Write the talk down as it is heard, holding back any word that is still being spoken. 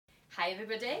Hi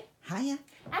everybody. Hiya.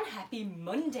 And happy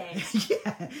Monday.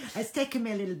 Yeah, it's taken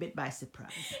me a little bit by surprise.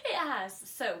 It has.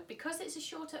 So, because it's a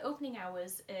shorter opening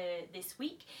hours this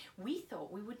week, we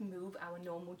thought we would move our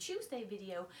normal Tuesday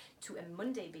video to a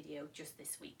Monday video just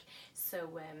this week.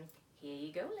 So, here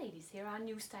you go, ladies. Here are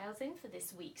new styles in for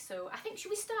this week. So, I think, should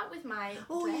we start with my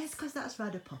Oh, dress? yes, because that's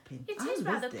rather popping. It is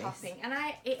rather popping, and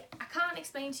I can't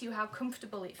explain to you how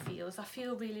comfortable it feels. I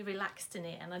feel really relaxed in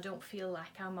it, and I don't feel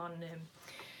like I'm on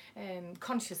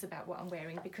conscious about what I'm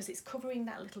wearing, because it's covering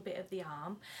that little bit of the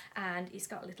arm, and it's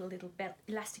got a little belt,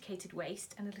 elasticated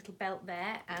waist, and a little belt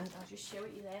there, and I'll just show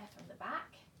it you there from the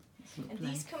back. And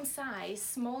these come size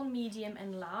small, medium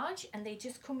and large, and they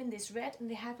just come in this red, and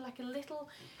they have like a little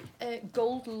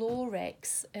gold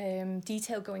Lorex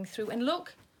detail going through. And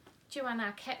look, Joanna,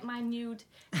 I kept my nude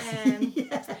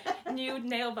nude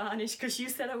nail varnish because you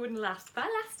said I wouldn't last, but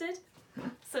I lasted.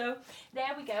 So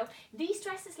there we go. These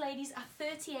dresses, ladies, are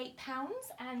 £38,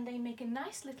 and they make a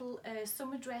nice little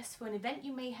summer dress for an event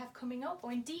you may have coming up,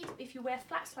 or indeed if you wear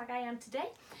flats like I am today,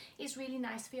 it's really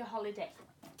nice for your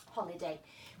holiday.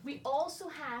 We also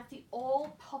have the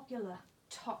all popular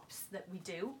tops that we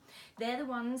do. They're the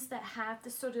ones that have the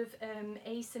sort of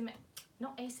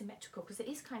not asymmetrical, because it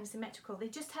is kind of symmetrical. They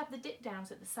just have the dip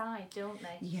downs at the side, don't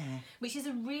they? Yeah. Which is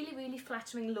a really, really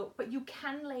flattering look. But you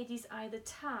can, ladies, either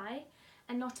tie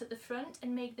a knot at the front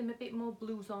and make them a bit more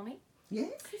blouson-y.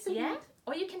 Yes. Yeah.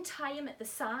 Or you can tie them at the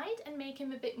side and make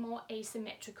them a bit more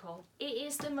asymmetrical. It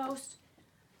is the most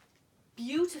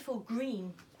beautiful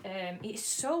green. It's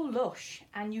so lush,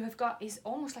 and you have got, it's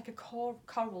almost like a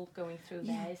coral going through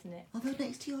there, isn't it? Although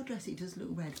next to your dress it does look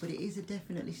red, but it is a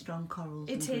definitely strong coral.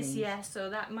 It is, yeah, so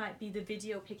that might be the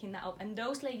video picking that up. And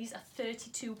those ladies are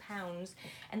 £32,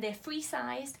 and they're free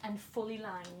sized and fully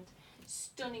lined.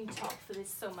 Stunning top for this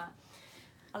summer.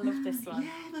 I love this one. Yeah,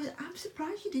 but I'm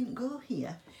surprised you didn't go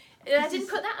here. I didn't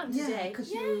put that on Yeah, today.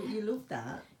 because you love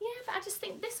that. Yeah, but I just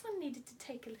think this one needed to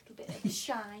take a little bit of a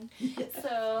shine.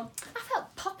 So I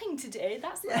felt popping today,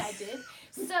 that's what I did.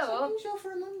 So unusual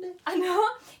for a Monday. I know.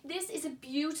 This is a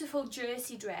beautiful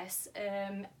jersey dress,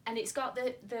 and it's got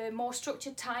the more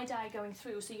structured tie-dye going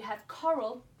through. So you have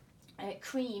coral,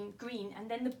 cream, green, and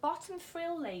then the bottom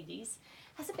frill, ladies,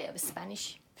 has a bit of a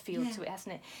Spanish feel to it,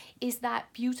 hasn't it? Is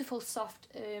that beautiful soft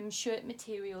shirt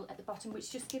material at the bottom,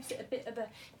 which just gives it a bit of a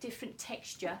different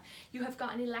texture. You have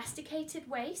got an elasticated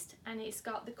waist, and it's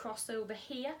got the crossover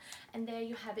here, and there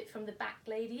you have it from the back,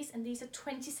 ladies. And these are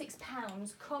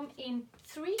 £26. Come in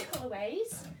 3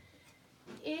 colourways.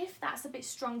 If that's a bit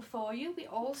strong for you, we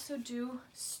also do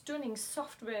stunning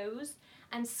soft rose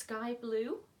and sky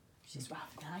blue, which is rather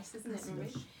nice, isn't it,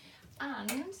 Marie?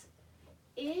 And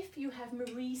if you have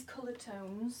Marie's colour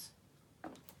tones,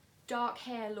 dark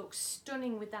hair looks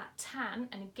stunning with that tan,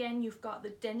 and again you've got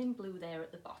the denim blue there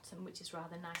at the bottom, which is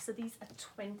rather nice. So these are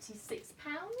 £26.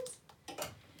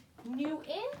 New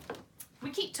in. We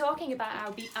keep talking about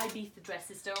our Ibiza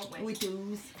dresses, don't we? We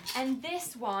do. And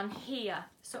this one here,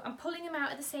 so I'm pulling them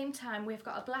out at the same time. We've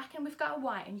got a black and we've got a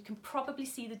white, and you can probably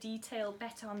see the detail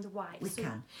better on the white. We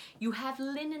can. You have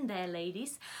linen there,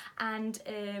 ladies, and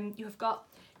you have got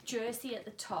jersey at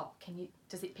the top.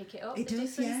 Does it pick it up? It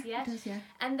does, yeah. It does, yeah.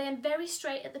 And then very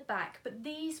straight at the back. But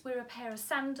these were a pair of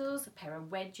sandals, a pair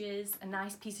of wedges, a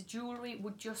nice piece of jewellery.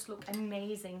 Would just look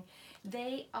amazing.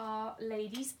 They are,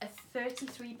 ladies,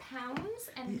 £33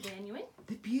 and genuine.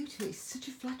 The beauty, it's such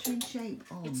a flattering shape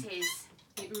on. It is.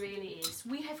 It really is.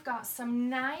 We have got some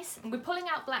nice, and we're pulling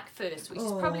out black first, which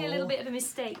is probably a little bit of a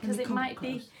mistake because it might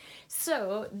be.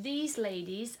 So these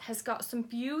ladies has got some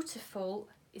beautiful,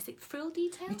 is it frill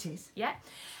detail? It is. Yeah.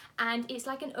 And it's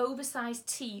like an oversized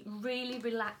tee, really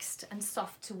relaxed and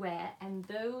soft to wear. And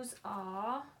those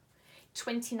are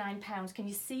 £29. Can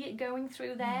you see it going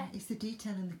through there? Yeah, it's the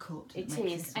detail in the cut. It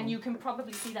is, and you can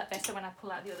probably see that better when I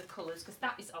pull out the other colours, because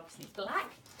that is obviously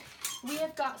black. We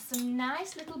have got some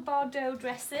nice little Bordeaux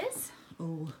dresses.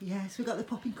 Oh, yes, we got the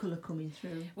popping colour coming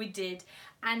through. We did.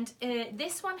 And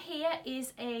this one here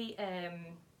is a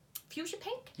fuchsia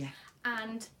pink. Yeah.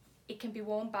 And it can be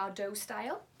worn Bordeaux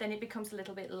style, then it becomes a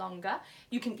little bit longer.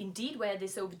 You can indeed wear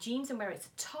this over jeans and wear it a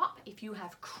top. If you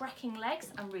have cracking legs,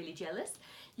 I'm really jealous.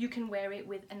 You can wear it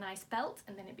with a nice belt,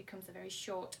 and then it becomes a very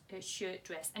short shirt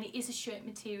dress. And it is a shirt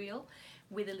material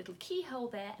with a little keyhole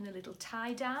there and a little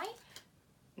tie-dye.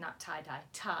 Not tie-dye,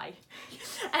 tie.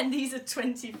 And these are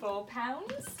 £24.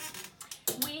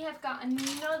 We have got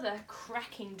another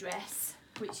cracking dress,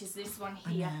 which is this one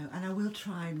here. I know, and I will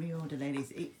try and reorder,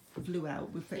 ladies. It flew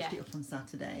out. We fetched Yeah. it up on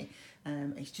Saturday.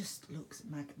 It just looks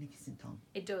magnificent on.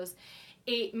 It does.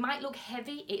 It might look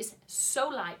heavy. It's so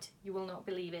light, you will not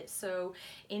believe it. So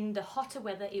in the hotter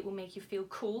weather, it will make you feel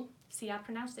cool. See, I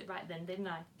pronounced it right then, didn't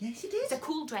I? Yes, you did. It's a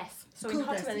cool dress. So Cool in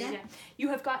hotter dress, weather, yeah. yeah. You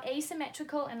have got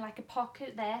asymmetrical and like a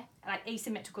pocket there, like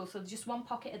asymmetrical. So just one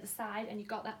pocket at the side, and you've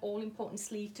got that all-important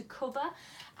sleeve to cover.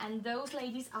 And those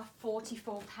ladies are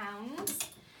 £44.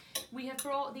 We have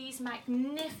brought these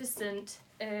magnificent,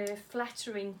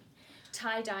 flattering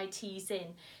tie-dye tees in.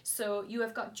 So you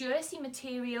have got jersey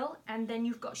material, and then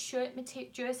you've got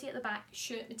jersey at the back,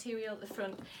 shirt material at the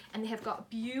front, and they have got a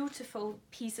beautiful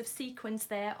piece of sequins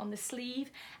there on the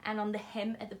sleeve and on the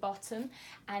hem at the bottom.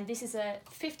 And this is a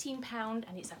 £15,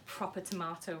 and it's a proper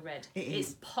tomato red. It is.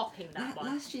 It's popping, that one.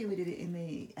 Last year we did it in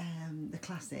the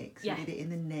classics. Yeah. We did it in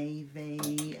the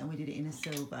navy, and we did it in a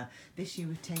silver. This year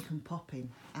we've taken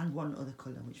popping and one other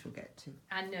colour, which we'll get to.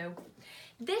 I know.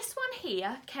 This one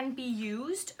here can be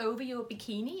used over your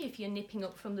bikini if you're nipping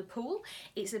up from the pool.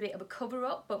 It's a bit of a cover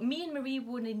up, but me and Marie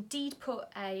would indeed put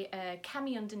a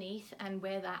cami underneath and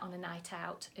wear that on a night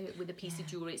out with a piece of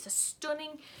jewellery. It's a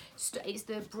stunning, it's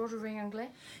the broderie anglais.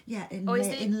 Yeah, in Oh, is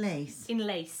it? in lace. In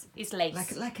lace. It's lace.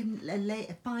 Like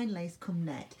a fine lace come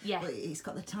net. Yeah. But it's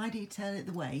got the tie detail at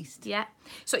the waist. Yeah,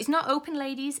 so it's not open,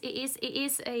 ladies. It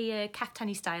is a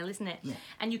kaftani style, isn't it? Yeah.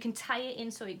 And you can tie it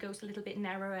in so it goes a little bit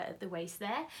narrower at the waist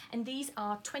there. And these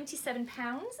are £27,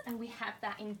 and we have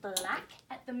that in black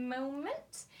at the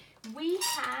moment. We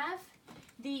have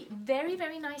the very,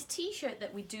 very nice t-shirt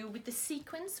that we do with the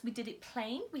sequins. We did it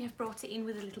plain. We have brought it in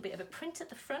with a little bit of a print at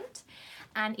the front,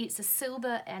 and it's a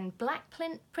silver and black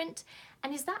print.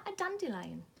 And is that a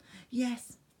dandelion?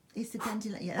 Yes, it's the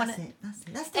dandelion. Yeah, that's it. That's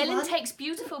it. That's the Ellen one. takes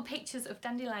beautiful pictures of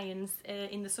dandelions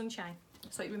in the sunshine.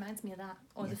 So it reminds me of that,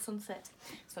 or the sunset.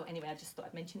 So anyway, I just thought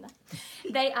I'd mention that.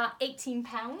 They are £18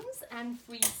 and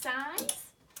free size.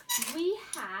 We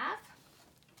have,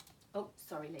 oh,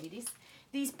 sorry ladies,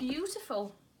 these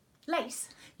beautiful lace.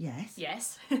 Yes.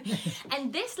 Yes.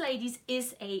 And this, ladies,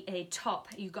 is a top.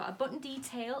 You've got a button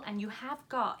detail, and you have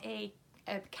got a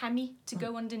cami to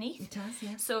go underneath. It has,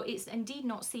 yeah. So it's indeed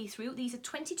not see-through. These are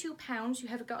 £22. You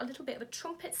have got a little bit of a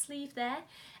trumpet sleeve there.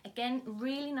 Again,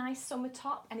 really nice summer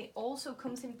top, and it also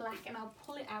comes in black, and I'll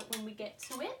pull it out when we get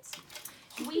to it.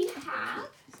 We have...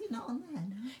 Is it not on there?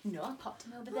 No. No, I popped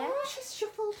him over there. Oh, she's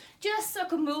shuffled. Just so I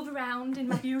can move around in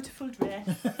my beautiful dress.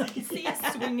 You see it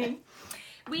swinging.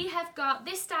 We have got,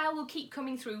 this style will keep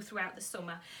coming throughout the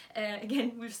summer.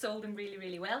 Again, we've sold them really,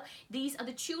 really well. These are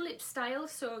the tulip style,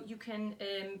 so you can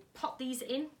pop these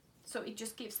in. So it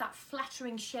just gives that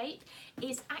flattering shape.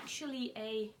 It's actually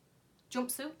a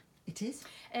jumpsuit. It is.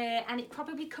 And it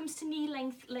probably comes to knee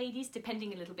length, ladies,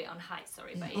 depending a little bit on height,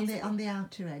 sorry. Yeah, But on the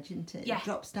outer edge, isn't it? Yeah. It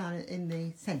drops down in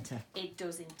the centre. it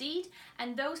does indeed.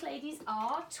 And those ladies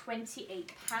are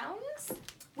 £28.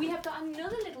 We have got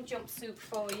another little jumpsuit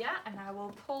for you, and I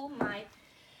will pull my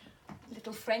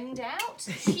little friend out.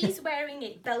 She's wearing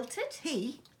it belted.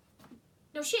 He?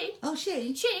 No, she. Oh,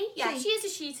 she? Yeah, She. she is a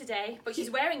she today, but she's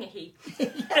wearing a he.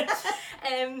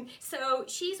 So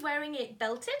she's wearing it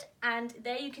belted, and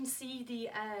there you can see the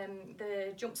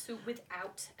jumpsuit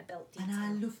without a belt detail. And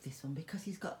I love this one because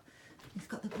he's got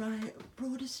the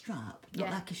broader strap, not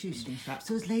Yeah. like a shoestring strap.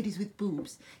 So as ladies with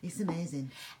boobs, it's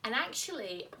amazing. And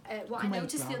actually, what I Can wear it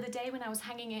noticed the bra. other day when I was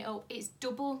hanging it up, it's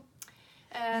double.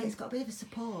 Yeah, it's got a bit of a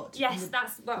support. Yes, in the-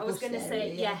 that's what I the was bust going to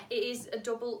say. area, Yeah, it is a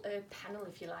double panel,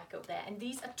 if you like, up there. And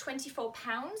these are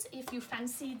 £24 if you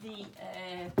fancy the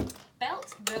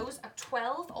belt. Those are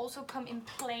 12. Also come in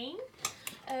plain.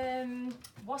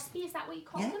 Waspy, is that what you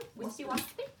call Yeah, them? Wispy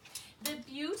waspy. The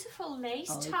beautiful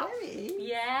lace Oh, top. there it is.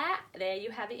 Yeah, there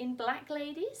you have it in black,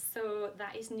 ladies. So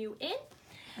that is new in.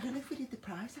 I don't know if we did the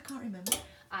price. I can't remember.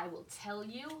 I will tell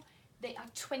you, they are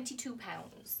 £22.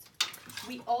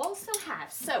 We also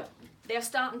have, so they're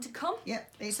starting to come.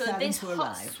 Yep, it's So starting this to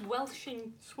hot, arrive.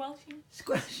 squelching Squash.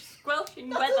 squelching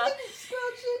Not weather, the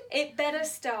squelching. it better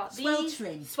start.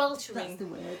 Sweltering. These, sweltering. That's the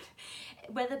word.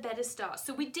 Weather better start.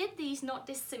 So we did these not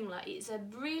dissimilar. It's a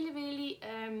really, really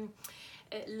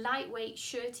lightweight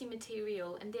shirty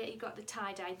material, and there you got the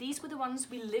tie-dye. These were the ones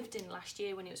we lived in last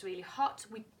year when it was really hot.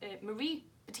 We Marie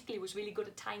particularly was really good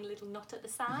at tying a little knot at the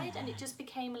side, and it just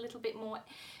became a little bit more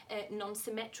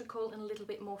non-symmetrical and a little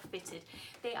bit more fitted.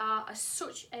 They are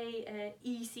such a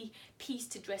easy piece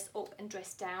to dress up and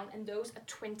dress down, and those are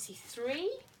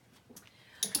 23.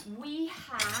 We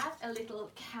have a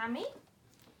little cami.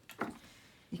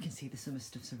 You can see the summer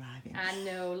stuff's arriving. I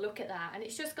know, look at that. And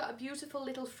it's just got a beautiful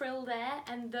little frill there,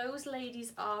 and those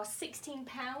ladies are £16.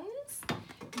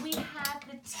 We have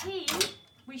the tee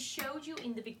we showed showed you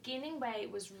in the beginning where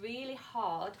it was really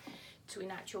hard to,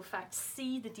 in actual fact,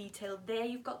 see the detail. There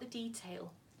you've got the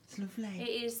detail. It's lovely.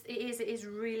 It is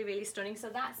really, really stunning. So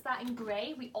that's that in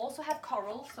grey. We also have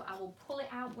coral, so I will pull it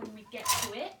out when we get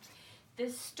to it. The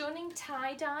stunning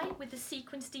tie-dye with the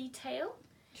sequence detail.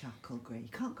 Charcoal grey. You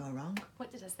can't go wrong.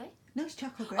 What did I say? No, it's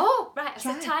charcoal grey. Oh, right, I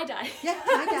said tie-dye. Yeah,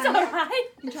 tie-dye. It's Yeah. all right.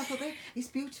 In charcoal grey. It's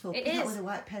beautiful. It Put that is. with a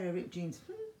white pair of ripped jeans.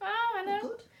 Oh, I know.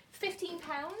 Good. £15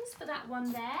 for that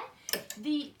one there.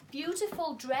 The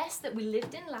beautiful dress that we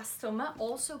lived in last summer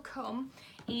also come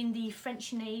in the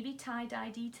French Navy tie-dye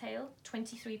detail.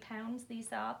 £23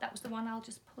 these are. That was the one. I'll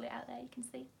just pull it out there. You can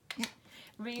see. Yeah.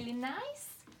 Really nice.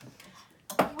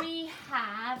 We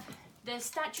have the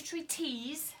statutory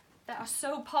tees that are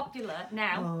so popular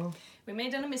now. Oh. We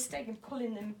made a mistake in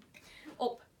pulling them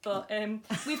up, but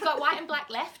we've got white and black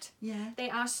left. Yeah. They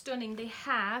are stunning. They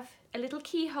have a little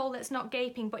keyhole that's not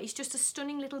gaping, but it's just a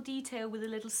stunning little detail with a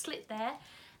little slit there.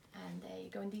 And there you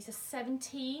go. And these are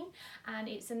 17, and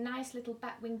it's a nice little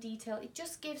back wing detail. It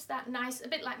just gives that nice, a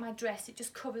bit like my dress, it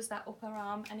just covers that upper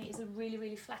arm, and it is a really,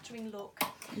 really flattering look.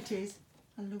 It is.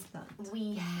 I love that.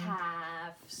 We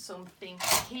have something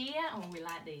here, and we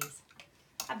like these.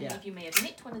 I believe Yeah. you may have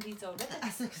knit one of these already.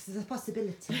 There's a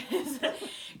possibility.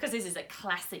 Because this is a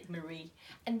classic Marie.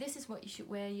 And this is what you should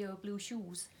wear your blue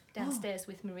shoes downstairs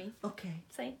with, Marie. Okay.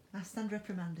 See? I stand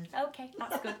reprimanded. Okay,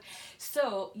 that's good.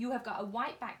 So you have got a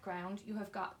white background, you have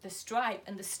got the stripe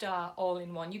and the star all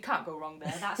in one. You can't go wrong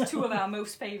there. That's two of our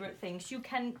most favourite things. You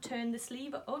can turn the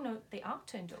sleeve. Oh no, they are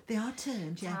turned up. They are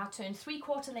turned, They yeah. are turned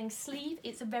 3/4 length sleeve.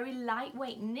 It's a very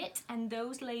lightweight knit, and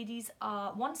those ladies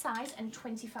are one size and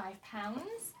 £25.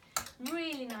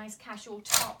 Really nice casual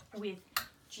top with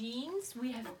jeans.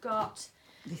 We have got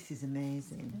This is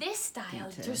amazing. this style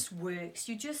Detail. just works.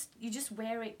 You just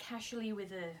wear it casually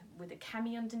with a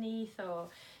cami underneath, or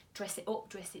dress it up,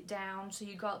 dress it down. So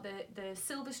you got the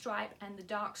silver stripe and the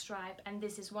dark stripe, and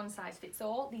this is one size fits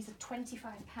all. These are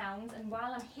 £25, and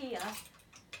while I'm here,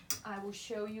 I will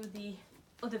show you the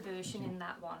other version in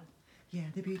that one. Yeah,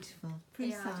 they're beautiful. Free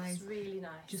They are size. just really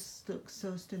nice. Just looks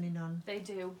so stunning on. They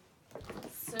do.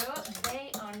 So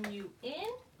they are new in.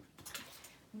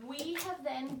 We have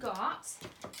then got,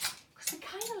 because we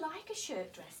kind of like a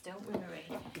shirt dress, don't we,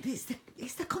 Marie?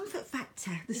 It's the comfort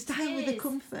factor. The It style with the is.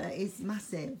 comfort is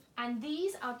massive. And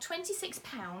these are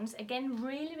 £26. Again,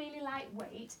 really, really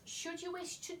lightweight. Should you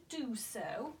wish to do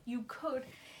so, you could,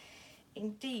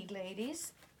 indeed,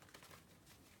 ladies,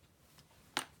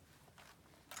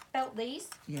 belt these.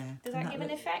 Yeah. Does and that give an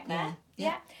look- effect yeah, there?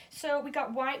 yeah. So we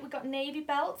got white, we got navy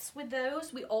belts with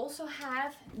those. We also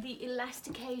have the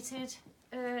elasticated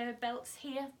belts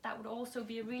here. That would also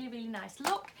be a really, really nice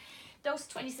look. Those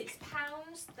 £26.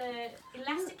 The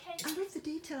elasticated. I love the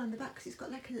detail on the back because it's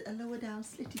got like a lower down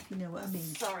slit, if you know what I mean.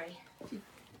 Sorry,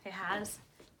 it has.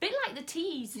 Bit like the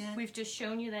tees Yeah. we've just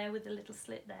shown you there with the little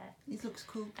slit there. It looks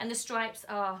cool. And the stripes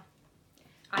are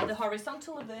either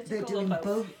horizontal or vertical. They're doing or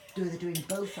both. both. They're doing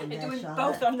both on They're there, doing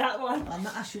Charlotte. both on that one. I'm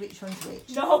not sure which one's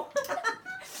which. No.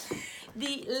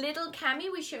 The little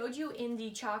cami we showed you in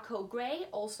the charcoal grey,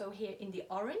 also here in the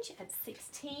orange at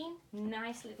 16.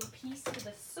 Nice little piece for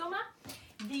the summer.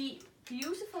 The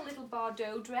beautiful little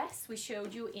Bordeaux dress we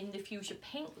showed you in the fuchsia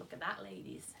pink. Look at that,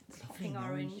 ladies. It's Popping lovely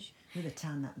orange. With a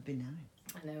tan, that would be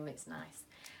nice. I know, it's nice.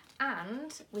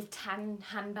 And with tan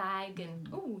handbag and,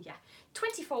 oh yeah,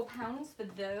 £24 for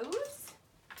those.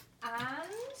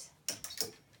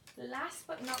 And last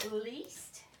but not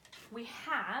least, we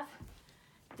have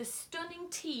the stunning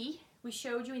tee we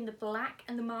showed you in the black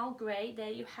and the marl grey. There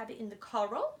you have it in the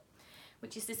coral,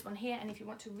 which is this one here. And if you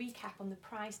want to recap on the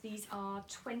price, these are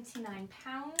 £29.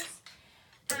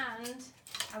 And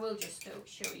I will just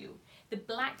show you the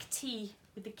black tee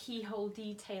with the keyhole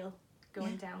detail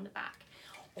going down the back.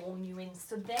 All new in.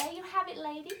 So there you have it,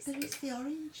 ladies. There is the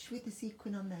orange with the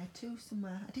sequin on there too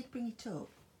somewhere. I did bring it up.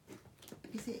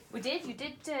 Is it? We did, you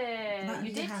did, Right you in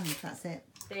your did. hand, that's it.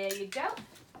 There you go.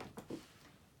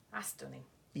 That's stunning.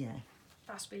 Yeah.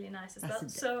 That's really nice as That's well. a-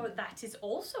 So that is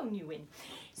also new in.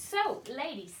 So,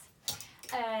 ladies,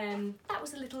 that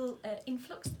was a little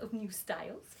influx of new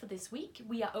styles for this week.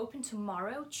 We are open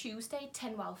tomorrow, Tuesday,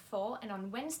 10 while 4, and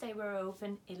on Wednesday we're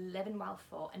open 11 while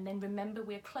 4. And then remember,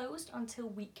 we're closed until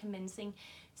week commencing.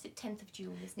 Is it 10th of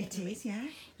June, isn't it? It is, yeah.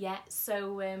 Yeah,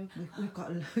 so We've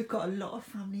got a lot of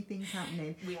family things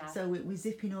happening. We have. So we're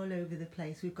zipping all over the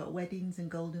place. We've got weddings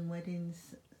and golden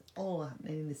weddings all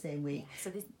happening in the same week. so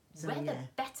this So, weather yeah.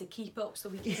 better keep up so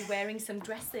we can be wearing some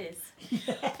dresses.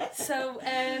 So,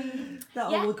 That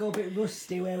all will go a bit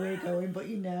rusty where we're going, but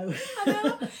you know. I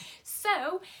know.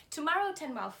 So, tomorrow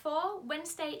 10 while 4,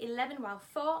 Wednesday 11 while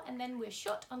 4, and then we're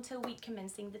shut until week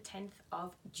commencing the 10th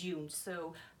of June.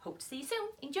 So, hope to see you soon.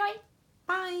 Enjoy.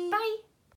 Bye. Bye.